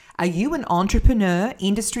Are you an entrepreneur,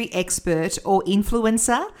 industry expert, or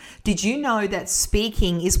influencer? Did you know that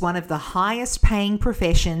speaking is one of the highest paying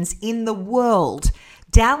professions in the world?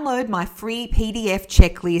 Download my free PDF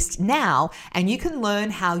checklist now and you can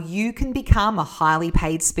learn how you can become a highly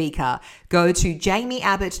paid speaker. Go to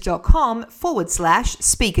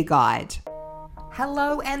jamieabbott.com/speaker guide.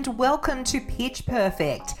 Hello and welcome to Pitch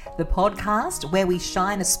Perfect, the podcast where we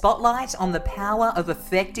shine a spotlight on the power of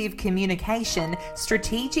effective communication,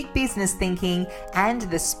 strategic business thinking, and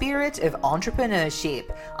the spirit of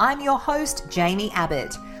entrepreneurship. I'm your host, Jamie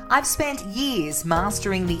Abbott. I've spent years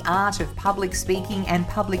mastering the art of public speaking and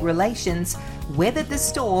public relations, weathered the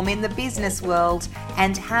storm in the business world,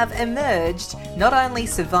 and have emerged not only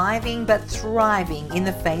surviving but thriving in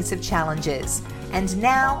the face of challenges. And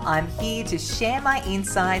now I'm here to share my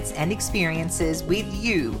insights and experiences with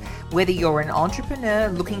you, whether you're an entrepreneur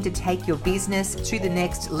looking to take your business to the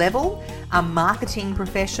next level, a marketing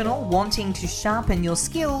professional wanting to sharpen your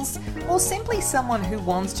skills, or simply someone who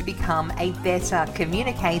wants to become a better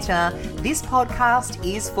communicator. This podcast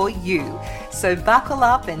is for you. So buckle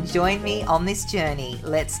up and join me on this journey.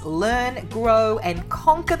 Let's learn, grow, and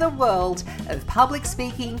conquer the world of public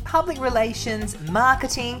speaking, public relations,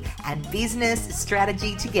 marketing, and business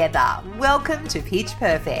strategy together. Welcome to Pitch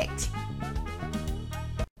Perfect.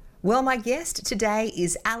 Well, my guest today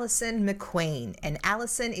is Alison McQueen, and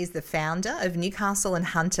Alison is the founder of Newcastle and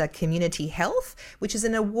Hunter Community Health, which is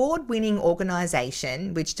an award-winning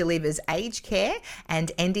organisation which delivers aged care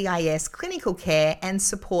and NDIS clinical care and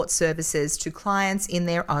support services to clients in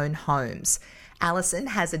their own homes. Alison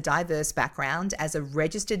has a diverse background as a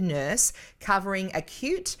registered nurse covering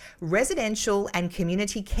acute, residential and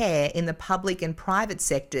community care in the public and private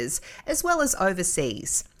sectors, as well as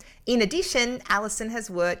overseas. In addition, Alison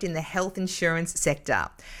has worked in the health insurance sector.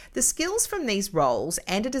 The skills from these roles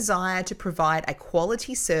and a desire to provide a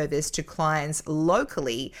quality service to clients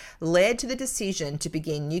locally led to the decision to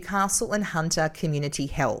begin Newcastle and Hunter Community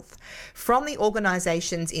Health. From the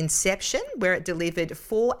organisation's inception, where it delivered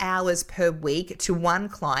 4 hours per week to one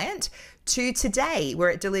client, to today,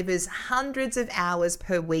 where it delivers hundreds of hours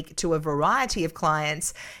per week to a variety of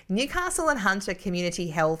clients, Newcastle and Hunter Community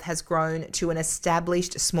Health has grown to an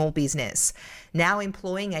established small business, now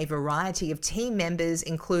employing a variety of team members,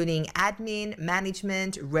 including admin,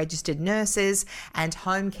 management, registered nurses, and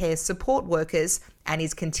home care support workers, and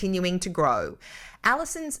is continuing to grow.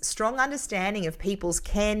 Alison's strong understanding of people's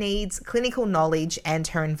care needs, clinical knowledge, and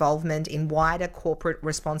her involvement in wider corporate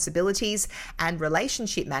responsibilities and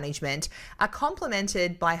relationship management are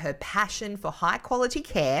complemented by her passion for high-quality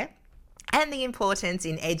care and the importance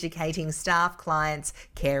in educating staff, clients,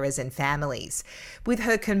 carers and families. With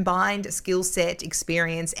her combined skill set,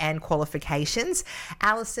 experience and qualifications,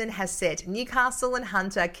 Alison has set Newcastle and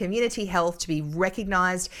Hunter Community Health to be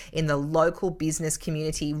recognised in the local business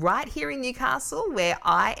community right here in Newcastle, where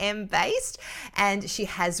I am based, and she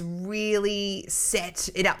has really set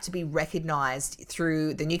it up to be recognised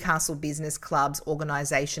through the Newcastle Business Club's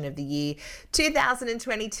Organisation of the Year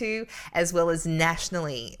 2022, as well as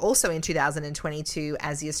nationally, also in 2022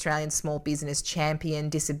 as the Australian Small Business Champion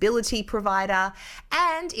Disability Provider,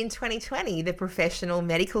 and in 2020 the Professional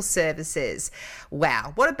Medical Services.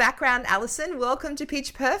 Wow, what a background, Alison. Welcome to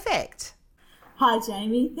Pitch Perfect. Hi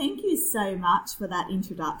Jamie, thank you so much for that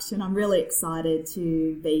introduction. I'm really excited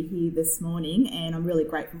to be here this morning and I'm really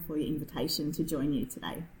grateful for your invitation to join you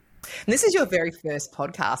today. And this is your very first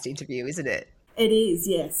podcast interview, isn't it? It is,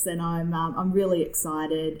 yes, and I'm really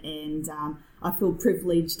excited and I feel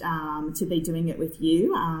privileged to be doing it with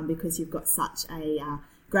you because you've got such a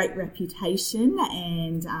great reputation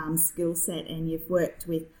and skill set, and you've worked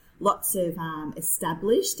with lots of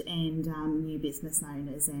established and new business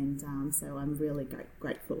owners, and so I'm really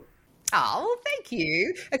grateful. Oh, thank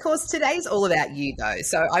you. Of course, today's all about you, though.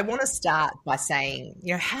 So I want to start by saying,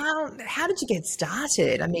 how did you get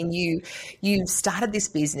started? I mean, you started this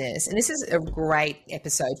business, and this is a great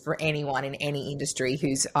episode for anyone in any industry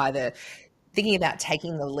who's either thinking about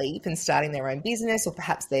taking the leap and starting their own business, or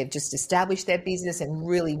perhaps they've just established their business and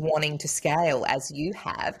really wanting to scale as you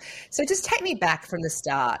have. So just take me back from the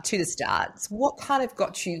start to the start. What kind of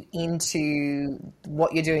got you into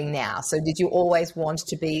what you're doing now? So did you always want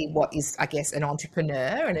to be what is, I guess, an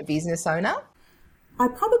entrepreneur and a business owner? I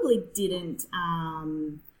probably didn't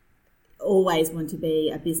always want to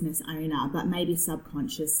be a business owner, but maybe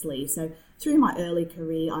subconsciously. So through my early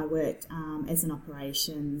career, I worked as an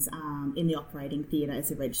operations in the operating theatre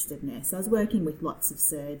as a registered nurse. So I was working with lots of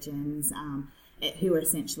surgeons who are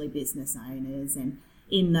essentially business owners, and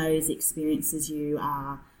in those experiences, you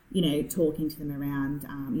are, talking to them around,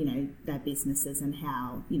 their businesses and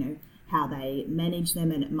how how they manage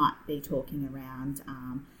them, and it might be talking around,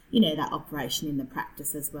 that operation in the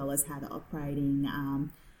practice as well as how they're operating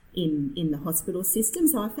in the hospital system.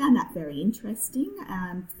 So I found that very interesting.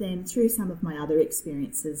 Then through some of my other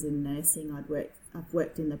experiences in nursing, I've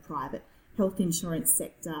worked in the private health insurance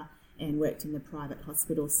sector and worked in the private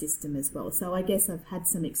hospital system as well. So I guess I've had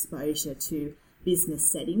some exposure to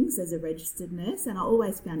business settings as a registered nurse, and I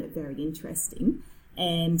always found it very interesting.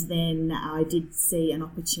 And then I did see an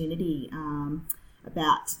opportunity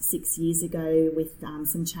about 6 years ago with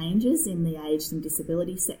some changes in the aged and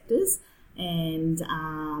disability sectors, and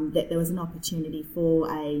that there was an opportunity for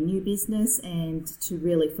a new business and to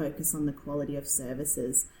really focus on the quality of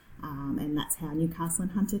services. And that's how Newcastle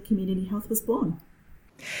and Hunter Community Health was born.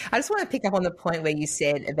 I just want to pick up on the point where you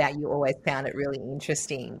said about you always found it really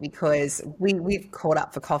interesting, because we've caught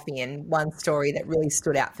up for coffee, and one story that really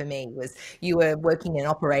stood out for me was you were working in an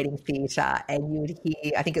operating theatre and you would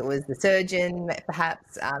hear, I think it was the surgeon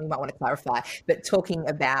perhaps, you might want to clarify, but talking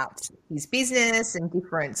about his business and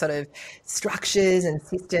different sort of structures and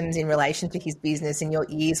systems in relation to his business, and your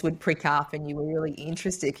ears would prick up and you were really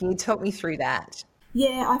interested. Can you talk me through that?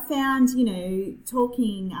 Yeah, I found,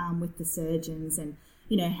 talking with the surgeons and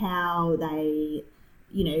how they,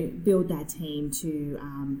 build their team to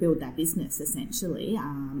build their business essentially.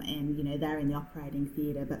 And, they're in the operating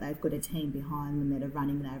theatre, but they've got a team behind them that are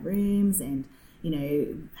running their rooms and,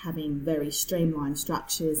 having very streamlined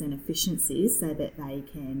structures and efficiencies so that they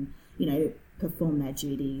can, perform their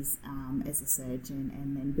duties as a surgeon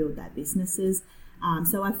and then build their businesses.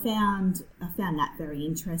 So I found that very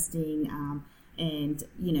interesting.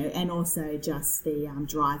 And also just the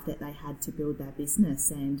drive that they had to build their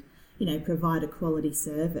business and, provide a quality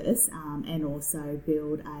service and also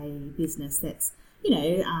build a business that's,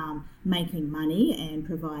 making money and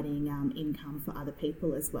providing income for other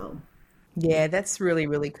people as well. Yeah, that's really,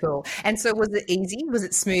 really cool. And so was it easy? Was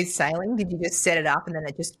it smooth sailing? Did you just set it up and then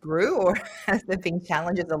it just grew, or has there been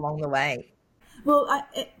challenges along the way? Well,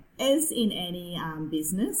 as in any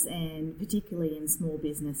business, and particularly in small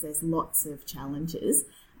business, there's lots of challenges.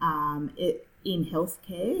 In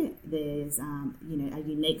healthcare, there's a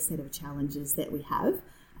unique set of challenges that we have,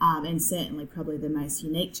 and certainly probably the most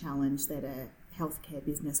unique challenge that a healthcare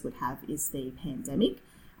business would have is the pandemic,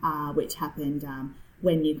 which happened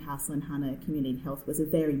when Newcastle and Hunter Community Health was a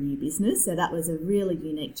very new business. So that was a really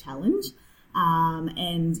unique challenge,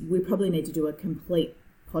 and we probably need to do a complete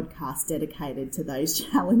podcast dedicated to those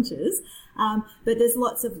challenges, but there's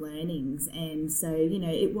lots of learnings, and so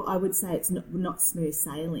I would say it's not smooth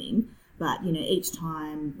sailing, but each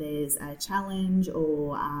time there's a challenge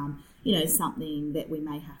or something that we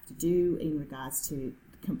may have to do in regards to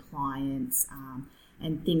compliance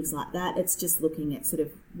and things like that, it's just looking at sort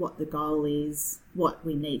of what the goal is, what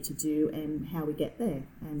we need to do and how we get there,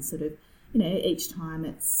 and sort of each time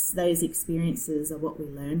it's those experiences are what we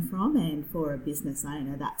learn from, and for a business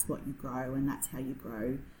owner, that's what you grow, and that's how you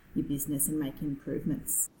grow your business and make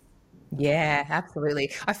improvements. Yeah,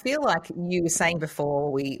 absolutely. I feel like you were saying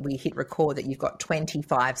before we hit record that you've got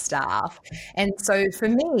 25 staff. And so for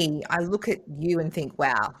me, I look at you and think,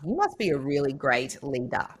 wow, you must be a really great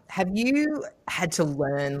leader. Have you had to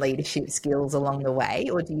learn leadership skills along the way,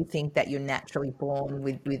 or do you think that you're naturally born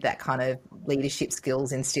with that kind of leadership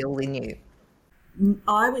skills instilled in you?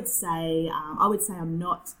 I would say I'm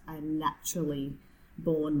not a naturally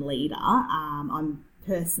born leader. I'm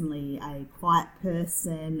personally a quiet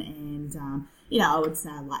person, and I would say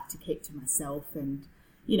I like to keep to myself, and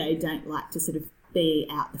don't like to sort of be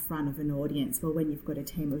out the front of an audience. Well, when you've got a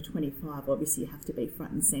team of 25, obviously you have to be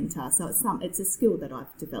front and centre. So it's a skill that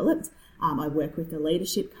I've developed. I work with a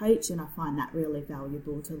leadership coach, and I find that really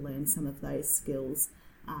valuable to learn some of those skills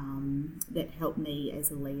that help me as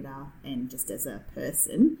a leader and just as a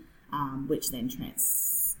person, which then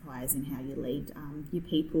transpires in how you lead your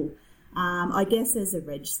people. I guess as a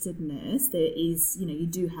registered nurse, there is, you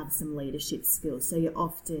do have some leadership skills. So you're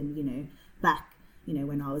often, back,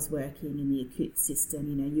 when I was working in the acute system,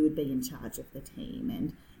 you would be in charge of the team.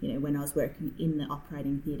 And, when I was working in the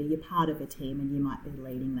operating theatre, you're part of a team and you might be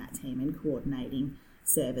leading that team and coordinating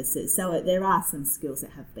services. So there are some skills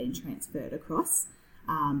that have been transferred across.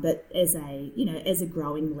 But as a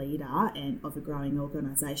growing leader and of a growing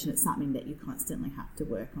organisation, it's something that you constantly have to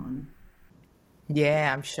work on.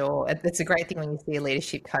 Yeah, I'm sure. It's a great thing when you see a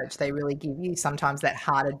leadership coach. They really give you sometimes that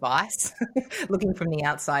hard advice, looking from the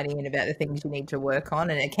outside in about the things you need to work on.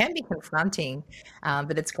 And it can be confronting,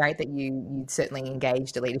 but it's great that you certainly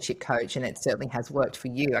engaged a leadership coach, and it certainly has worked for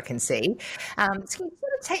you, I can see. So can you sort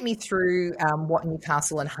of to take me through what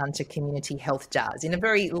Newcastle and Hunter Community Health does in a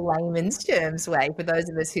very layman's terms way for those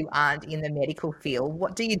of us who aren't in the medical field?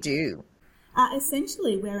 What do you do?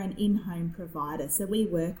 Essentially, we're an in-home provider, so we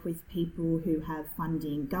work with people who have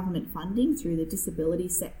funding, government funding through the disability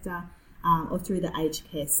sector or through the aged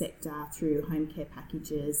care sector, through home care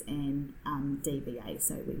packages and DVA,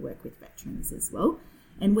 so we work with veterans as well.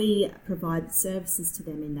 And we provide services to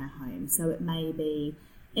them in their home, so it may be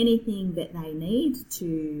anything that they need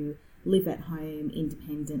to live at home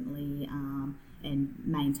independently and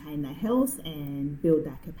maintain their health and build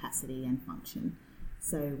their capacity and function.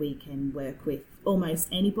 So we can work with almost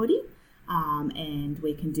anybody and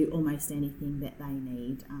we can do almost anything that they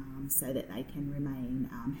need so that they can remain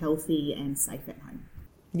healthy and safe at home.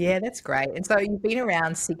 Yeah, that's great. And so you've been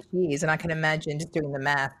around 6 years, and I can imagine, just doing the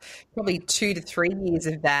math, probably 2 to 3 years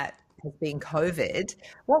of that has been COVID.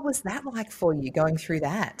 What was that like for you going through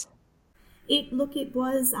that? It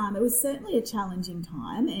was certainly a challenging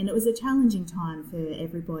time, and it was a challenging time for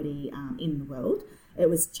everybody in the world. It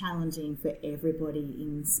was challenging for everybody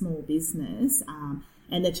in small business,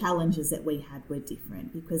 and the challenges that we had were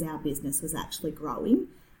different because our business was actually growing,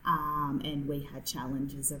 and we had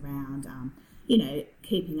challenges around,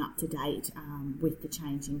 keeping up to date with the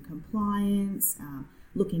changing compliance,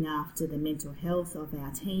 looking after the mental health of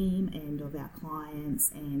our team and of our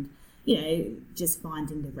clients, and just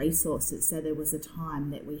finding the resources. So there was a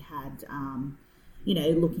time that we had,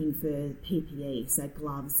 looking for PPE, so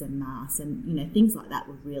gloves and masks and, things like that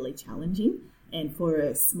were really challenging. And for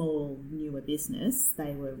a small, newer business,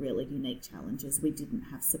 they were really unique challenges. We didn't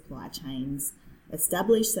have supply chains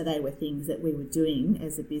established, so they were things that we were doing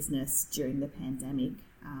as a business during the pandemic.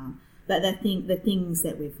 But I think the things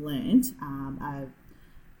that we've learned are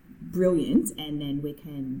brilliant, and then we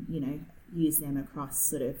can, use them across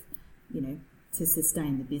sort of, to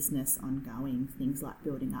sustain the business ongoing, things like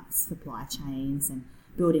building up supply chains and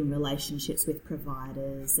building relationships with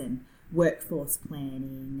providers and workforce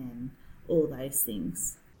planning and all those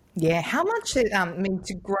things. Yeah, how much,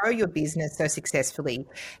 to grow your business so successfully,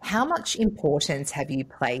 how much importance have you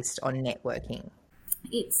placed on networking?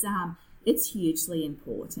 It's hugely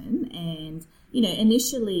important, and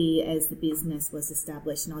initially as the business was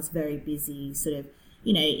established, and I was very busy sort of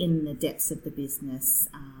in the depths of the business,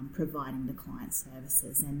 providing the client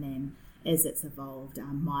services. And then as it's evolved,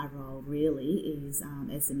 my role really is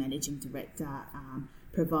as the managing director,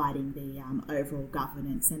 providing the overall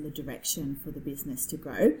governance and the direction for the business to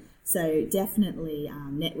grow. So definitely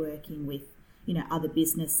networking with, other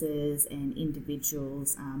businesses and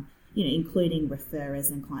individuals, including referrers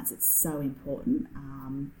and clients. It's so important,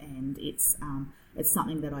 and it's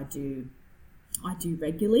something that I do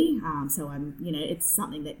regularly. So it's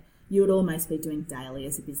something that you would almost be doing daily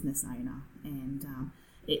as a business owner. And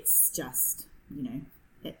it's just,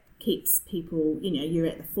 it keeps people, you're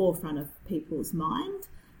at the forefront of people's mind,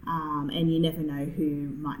 and you never know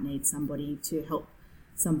who might need somebody to help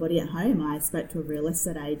somebody at home. I spoke to a real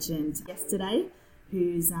estate agent yesterday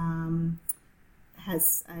who's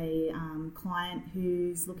has a client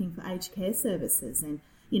who's looking for aged care services. And,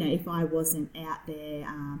 if I wasn't out there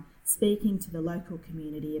speaking to the local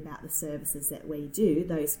community about the services that we do,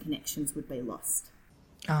 those connections would be lost.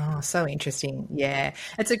 Oh, so interesting. Yeah.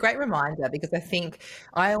 It's a great reminder because I think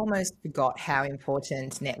I almost forgot how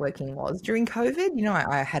important networking was during COVID.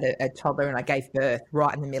 I had a toddler and I gave birth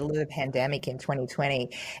right in the middle of the pandemic in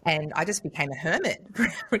 2020, and I just became a hermit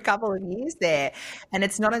for a couple of years there. And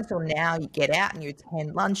it's not until now you get out and you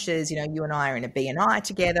attend lunches, you and I are in a BNI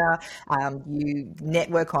together, you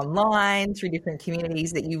network online through different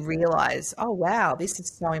communities that you realize, oh, wow, this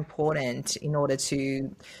is so important in order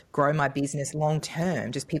to grow my business long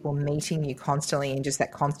term. Just people meeting you constantly and just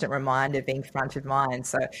that constant reminder being front of mind.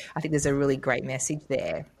 So I think there's a really great message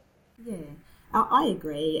there. Yeah, I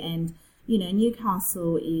agree. And,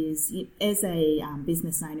 Newcastle is, as a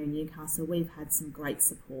business owner in Newcastle, we've had some great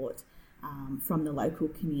support from the local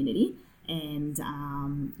community. And,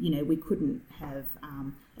 we couldn't have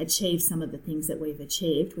achieved some of the things that we've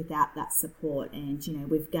achieved without that support. And,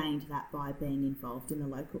 we've gained that by being involved in the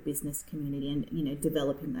local business community and,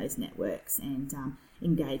 developing those networks and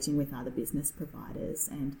engaging with other business providers.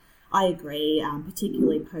 And I agree,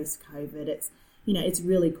 particularly post-COVID, it's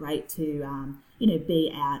really great to,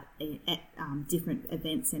 be out at different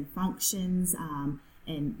events and functions and,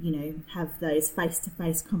 have those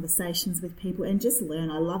face-to-face conversations with people and just learn.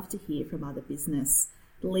 I love to hear from other business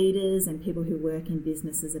leaders and people who work in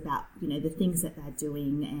businesses about, the things that they're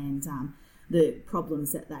doing and the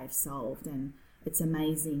problems that they've solved. And it's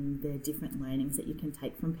amazing the different learnings that you can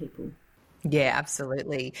take from people. Yeah,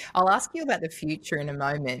 absolutely. I'll ask you about the future in a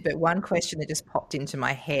moment, but one question that just popped into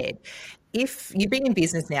my head. If you've been in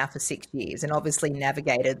business now for 6 years and obviously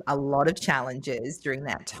navigated a lot of challenges during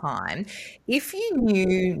that time, if you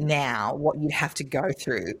knew now what you'd have to go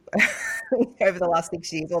through over the last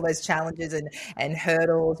 6 years, all those challenges and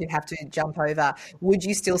hurdles you'd have to jump over, would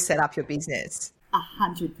you still set up your business?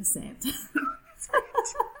 100%.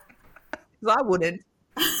 'Cause I wouldn't.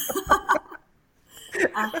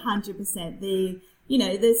 100%.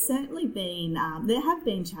 There's certainly been, there have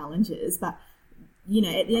been challenges, but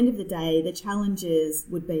at the end of the day, the challenges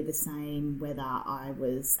would be the same whether I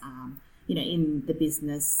was, in the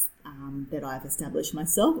business that I've established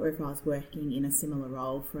myself, or if I was working in a similar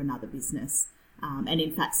role for another business. And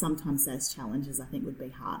in fact, sometimes those challenges I think would be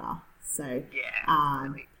harder. So,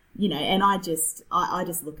 Yeah, and I just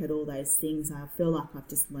look at all those things. I feel like I've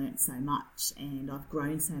just learnt so much, and I've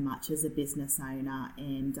grown so much as a business owner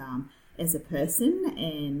and as a person.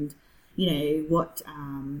 And what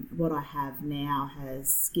I have now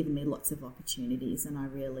has given me lots of opportunities, and I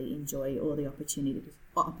really enjoy all the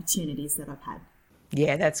opportunities that I've had.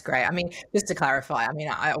 Yeah, that's great. I mean, just to clarify, I mean,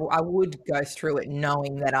 I would go through it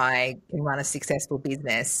knowing that I can run a successful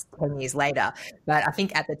business 10 years later. But I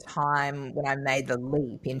think at the time when I made the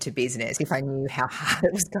leap into business, if I knew how hard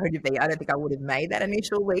it was going to be, I don't think I would have made that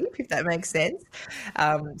initial leap, if that makes sense.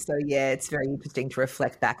 So, yeah, it's very interesting to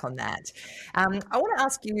reflect back on that. I want to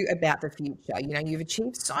ask you about the future. You've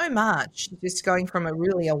achieved so much, just going from a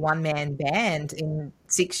one-man band in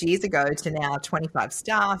 6 years ago to now 25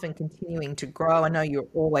 staff and continuing to grow. I know you're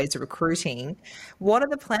always recruiting. What are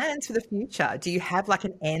the plans for the future? Do you have like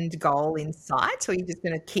an end goal in sight, or are you just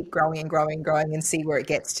going to keep growing and growing and growing and see where it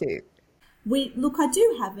gets to? I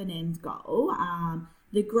do have an end goal.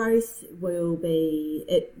 The growth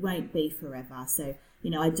it won't be forever. So,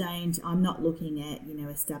 I'm not looking at,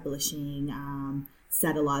 establishing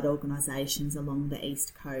satellite organisations along the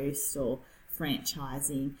East Coast or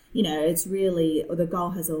franchising. It's really, the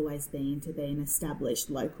goal has always been to be an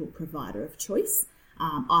established local provider of choice.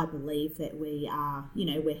 I believe that we are,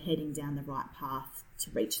 we're heading down the right path to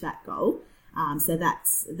reach that goal. So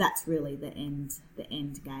that's really the end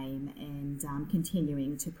game, and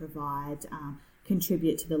continuing to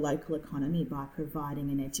contribute to the local economy by providing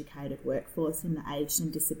an educated workforce in the aged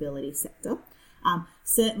and disability sector.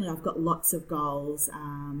 Certainly I've got lots of goals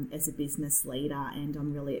as a business leader, and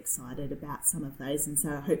I'm really excited about some of those, and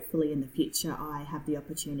so hopefully in the future I have the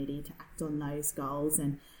opportunity to act on those goals,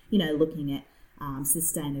 and looking at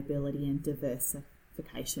sustainability and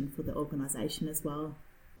diversification for the organisation as well.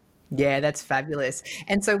 Yeah, that's fabulous.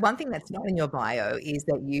 And so one thing that's not in your bio is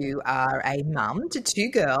that you are a mum to two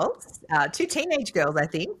girls, two teenage girls, I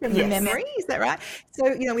think, from your memory. Is that right?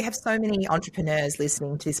 So, we have so many entrepreneurs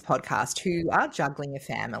listening to this podcast who are juggling a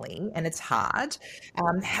family, and it's hard.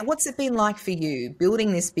 What's it been like for you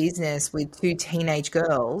building this business with two teenage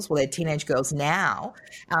girls? Well, they're teenage girls now.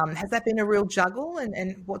 Has that been a real juggle,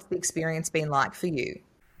 and what's the experience been like for you?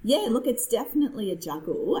 Yeah, look, it's definitely a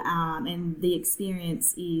juggle, and the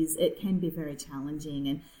experience it can be very challenging.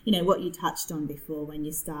 And, what you touched on before, when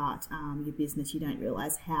you start your business, you don't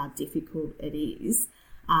realise how difficult it is,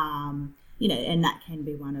 and that can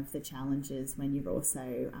be one of the challenges when you're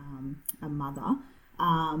also a mother.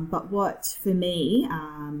 But for me,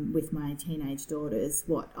 with my teenage daughters,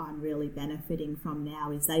 what I'm really benefiting from now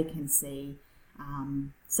is they can see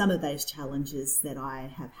some of those challenges that I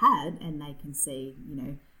have had, and they can see,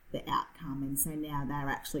 the outcome. And so now they're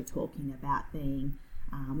actually talking about being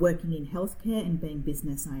working in healthcare and being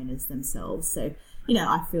business owners themselves. So,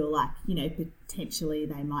 I feel like, potentially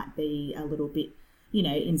they might be a little bit,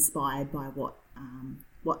 inspired by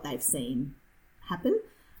what they've seen happen,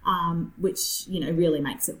 which, really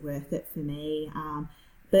makes it worth it for me.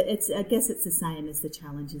 But I guess it's the same as the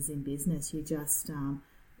challenges in business. You just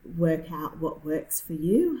work out what works for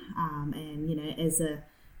you. And, as a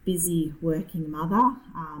busy working mother,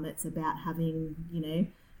 it's about having,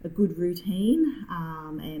 a good routine,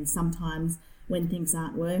 and sometimes when things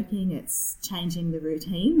aren't working, it's changing the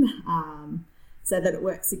routine so that it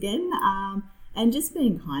works again, and just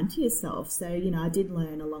being kind to yourself. So, I did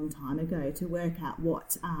learn a long time ago to work out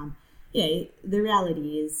what, the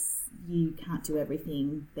reality is you can't do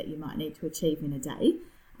everything that you might need to achieve in a day.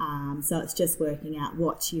 So it's just working out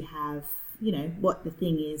what you have, what the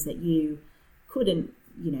thing is that you couldn't,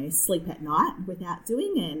 sleep at night without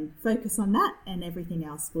doing, and focus on that, and everything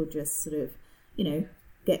else will just sort of,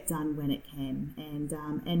 get done when it can.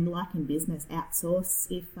 And like in business,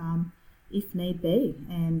 outsource if need be.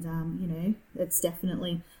 And, it's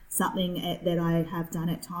definitely something that I have done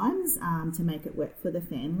at times to make it work for the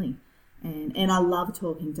family. And I love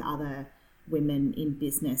talking to other women in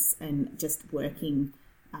business and just working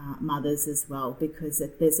mothers as well, because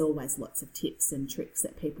there's always lots of tips and tricks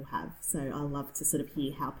that people have. So I love to sort of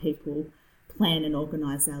hear how people plan and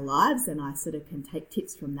organise their lives, and I sort of can take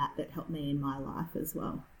tips from that help me in my life as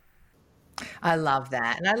well. I love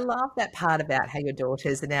that. And I love that part about how your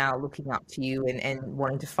daughters are now looking up to you and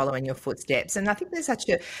wanting to follow in your footsteps. And I think there's such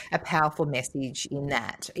a powerful message in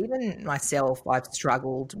that. Even myself, I've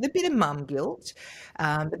struggled with a bit of mum guilt.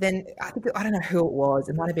 But then I don't know who it was.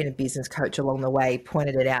 It might have been a business coach along the way,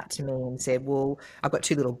 pointed it out to me and said, well, I've got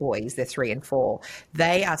 2 little boys, they're 3 and 4.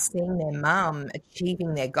 They are seeing their mum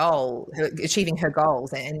achieving her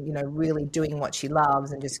goals and, you know, really doing what she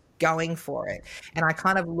loves and just going for it. And I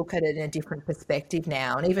kind of look at it in a different perspective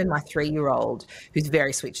now. And even my 3-year-old, who's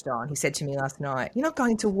very switched on, he said to me last night, "You're not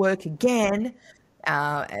going to work again."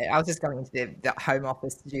 I was just going into the home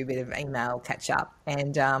office to do a bit of email catch up.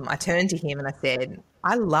 And I turned to him and I said,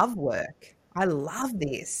 "I love work. I love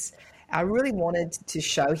this." I really wanted to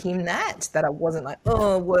show him that I wasn't like,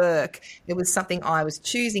 oh, work. It was something I was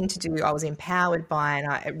choosing to do. I was empowered by,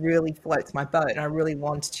 and it really floats my boat. And I really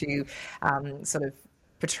want to sort of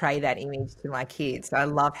portray that image to my kids. So I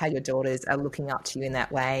love how your daughters are looking up to you in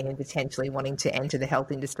that way and potentially wanting to enter the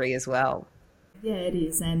health industry as well. Yeah, it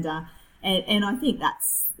is. And I think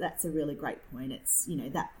that's a really great point. It's, you know,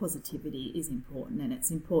 that positivity is important, and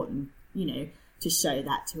it's important, you know, to show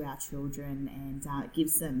that to our children, and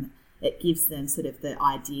it gives them sort of the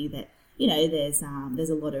idea that, you know, there's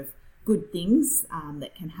a lot of good things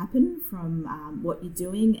that can happen from what you're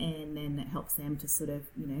doing, and then it helps them to sort of,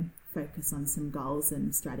 you know, focus on some goals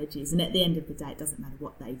and strategies. And at the end of the day, it doesn't matter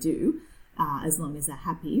what they do, as long as they're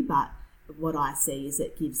happy. But what I see is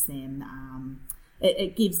it gives them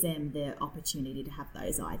the opportunity to have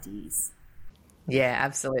those ideas. Yeah,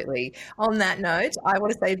 absolutely. On that note, I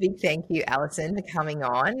want to say a big thank you, Alison, for coming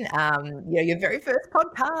on. You know, your very first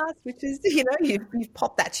podcast, which is, you know, you've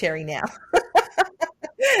popped that cherry now.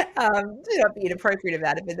 Do not be inappropriate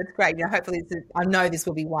about it, but that's great. You know, hopefully, I know this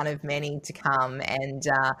will be one of many to come. And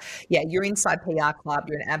yeah, you're inside PR Club.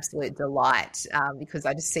 You're an absolute delight because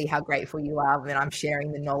I just see how grateful you are when I'm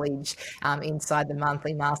sharing the knowledge inside the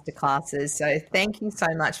monthly masterclasses. So thank you so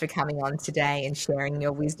much for coming on today and sharing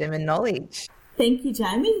your wisdom and knowledge. Thank you,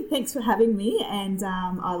 Jamie. Thanks for having me, and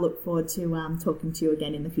I look forward to talking to you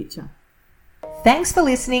again in the future. Thanks for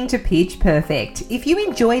listening to Pitch Perfect. If you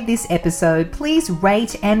enjoyed this episode, please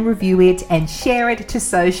rate and review it and share it to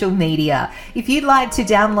social media. If you'd like to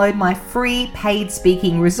download my free paid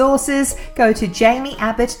speaking resources, go to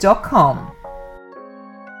jamieabbott.com.